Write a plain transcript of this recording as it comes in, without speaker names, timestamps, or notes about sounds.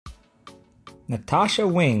Natasha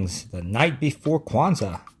Wings, The Night Before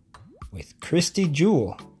Kwanzaa, with Christy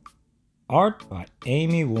Jewell. Art by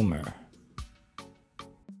Amy Woomer.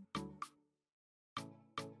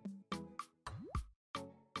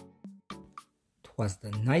 "'Twas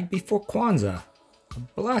the night before Kwanzaa, a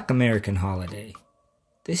Black American holiday.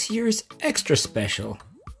 This year is extra special,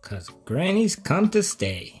 'cause Granny's come to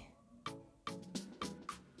stay.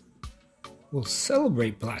 We'll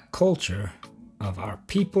celebrate Black culture of our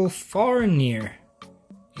people far and near.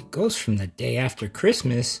 It goes from the day after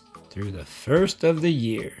Christmas through the first of the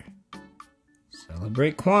year.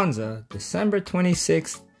 Celebrate Kwanzaa December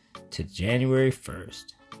 26th to January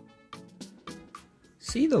 1st.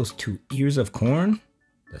 See those 2 ears of corn?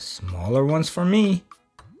 The smaller ones for me,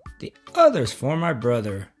 the others for my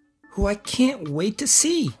brother, who I can't wait to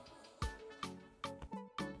see.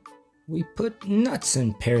 We put nuts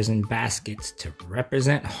and pears in baskets to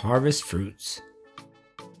represent harvest fruits.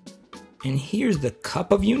 And here's the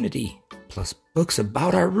cup of unity, plus books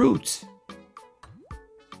about our roots.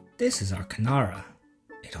 This is our Kinara.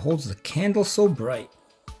 It holds the candle so bright.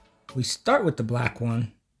 We start with the black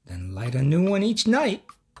one, then light a new one each night.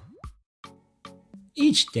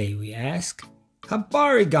 Each day we ask,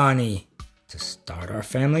 Habari Gani, to start our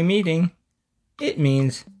family meeting. It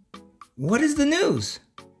means, what is the news?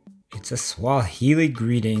 It's a Swahili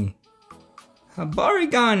greeting. Habari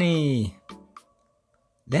Gani.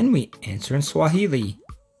 Then we answer in Swahili,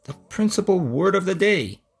 the principal word of the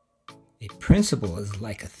day. A principle is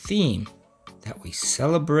like a theme that we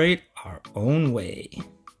celebrate our own way.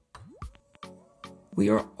 We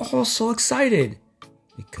are all so excited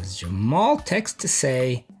because Jamal texts to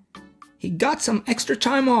say he got some extra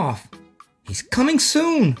time off. He's coming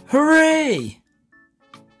soon. Hooray!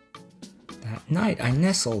 That night I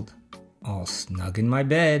nestled, all snug in my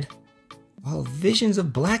bed, while visions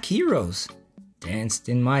of Black heroes danced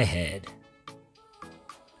in my head.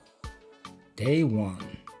 Day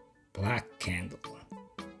 1, Black Candle.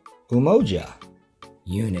 Umoja,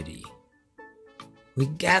 unity. We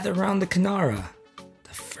gather round the Kinara.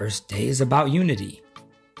 The first day is about unity.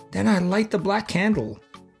 Then I light the black candle,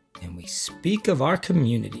 and we speak of our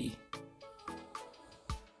community.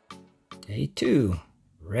 Day 2,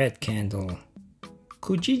 Red Candle.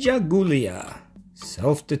 Kujijagulia,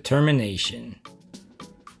 self-determination.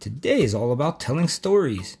 Today is all about telling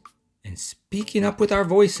stories and speaking up with our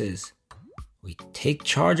voices. We take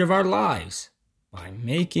charge of our lives by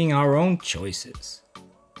making our own choices.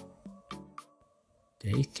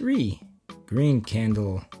 Day 3, Green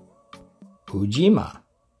Candle. Ujima,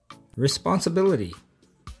 responsibility.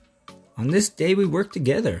 On this day we work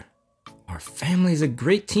together. Our family is a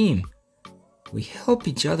great team. We help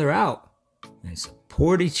each other out and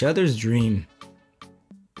support each other's dream.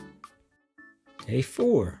 Day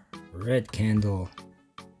 4, Red Candle.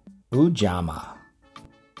 Ujama,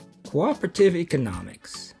 cooperative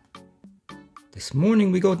economics. This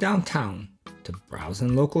morning we go downtown to browse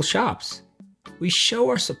in local shops. We show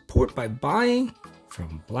our support by buying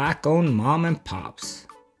from Black-owned mom and pops.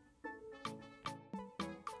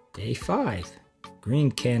 Day 5,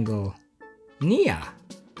 Green Candle. Nia,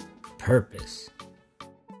 purpose.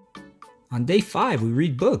 On day 5 we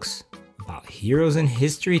read books about heroes in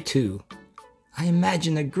history too. I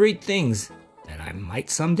imagine the great things that I might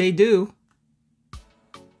someday do.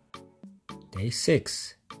 Day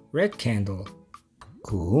 6, Red Candle.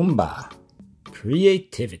 Kuumba,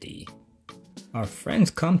 creativity. Our friends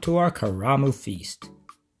come to our Karamu feast.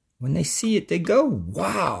 When they see it, they go,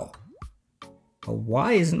 wow! But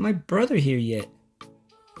why isn't my brother here yet?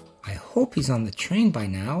 I hope he's on the train by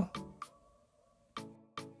now.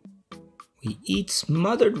 We eat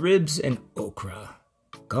smothered ribs and okra,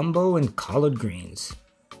 gumbo and collard greens,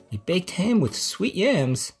 a baked ham with sweet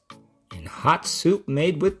yams, and hot soup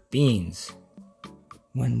made with beans.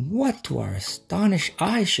 When what to our astonished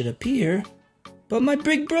eyes should appear but my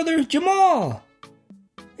big brother Jamal!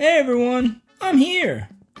 Hey everyone, I'm here!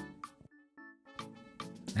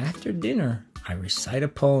 After dinner, I recite a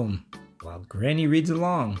poem while Granny reads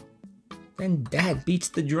along. Then Dad beats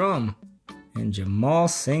the drum and Jamal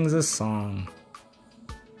sings a song.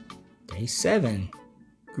 Day 7,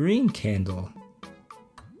 Green Candle.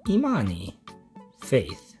 Imani,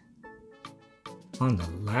 faith. On the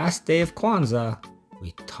last day of Kwanzaa,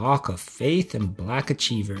 we talk of faith and Black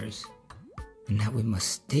achievers, and that we must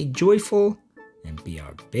stay joyful and be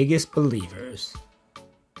our biggest believers.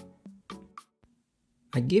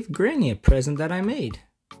 I give Granny a present that I made.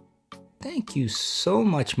 Thank you so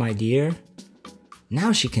much, my dear.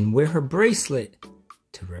 Now she can wear her bracelet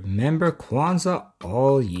to remember Kwanzaa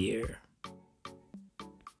all year.